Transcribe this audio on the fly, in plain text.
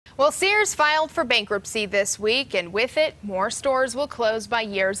Well, Sears filed for bankruptcy this week, and with it, more stores will close by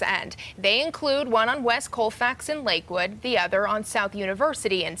year's end. They include one on West Colfax in Lakewood, the other on South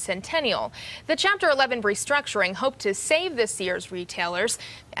University in Centennial. The Chapter 11 restructuring hoped to save the Sears retailers.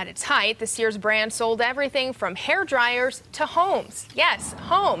 At its height, the Sears brand sold everything from hair dryers to homes. Yes,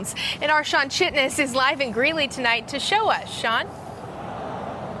 homes. And our Sean Chitness is live in Greeley tonight to show us. Sean?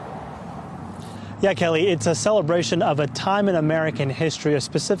 Yeah, Kelly, it's a celebration of a time in American history, a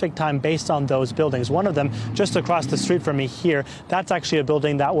specific time based on those buildings. One of them just across the street from me here, that's actually a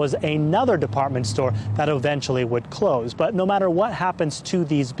building that was another department store that eventually would close. But no matter what happens to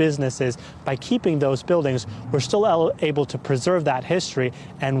these businesses, by keeping those buildings, we're still able to preserve that history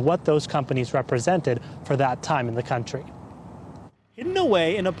and what those companies represented for that time in the country. Hidden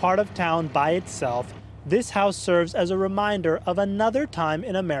away in a part of town by itself, this house serves as a reminder of another time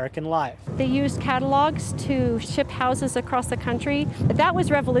in American life. They used catalogs to ship houses across the country. That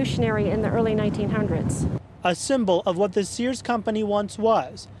was revolutionary in the early 1900s. A symbol of what the Sears Company once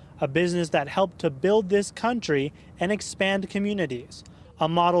was, a business that helped to build this country and expand communities. A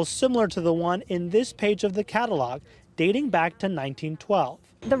model similar to the one in this page of the catalog, dating back to 1912.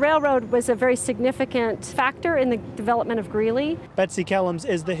 The railroad was a very significant factor in the development of Greeley. Betsy Kellums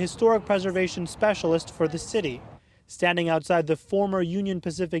is the historic preservation specialist for the city, standing outside the former Union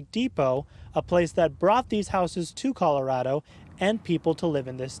Pacific Depot, a place that brought these houses to Colorado and people to live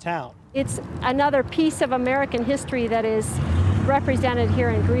in this town. It's another piece of American history that is represented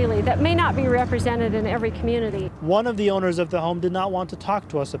here in Greeley that may not be represented in every community. One of the owners of the home did not want to talk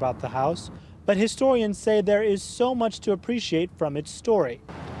to us about the house, but historians say there is so much to appreciate from its story.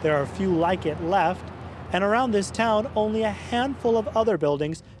 There are a few like it left, and around this town, only a handful of other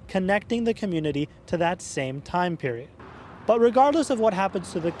buildings connecting the community to that same time period. But regardless of what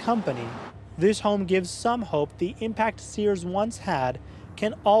happens to the company, this home gives some hope the impact Sears once had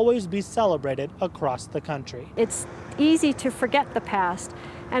can always be celebrated across the country. It's easy to forget the past,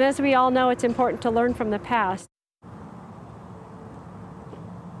 and as we all know, it's important to learn from the past.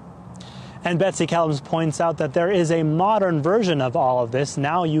 And Betsy Kellums points out that there is a modern version of all of this.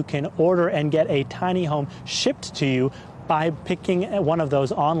 Now you can order and get a tiny home shipped to you by picking one of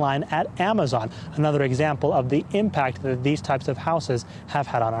those online at Amazon. Another example of the impact that these types of houses have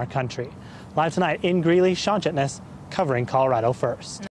had on our country. Live tonight in Greeley, Sean Chitness, covering Colorado First.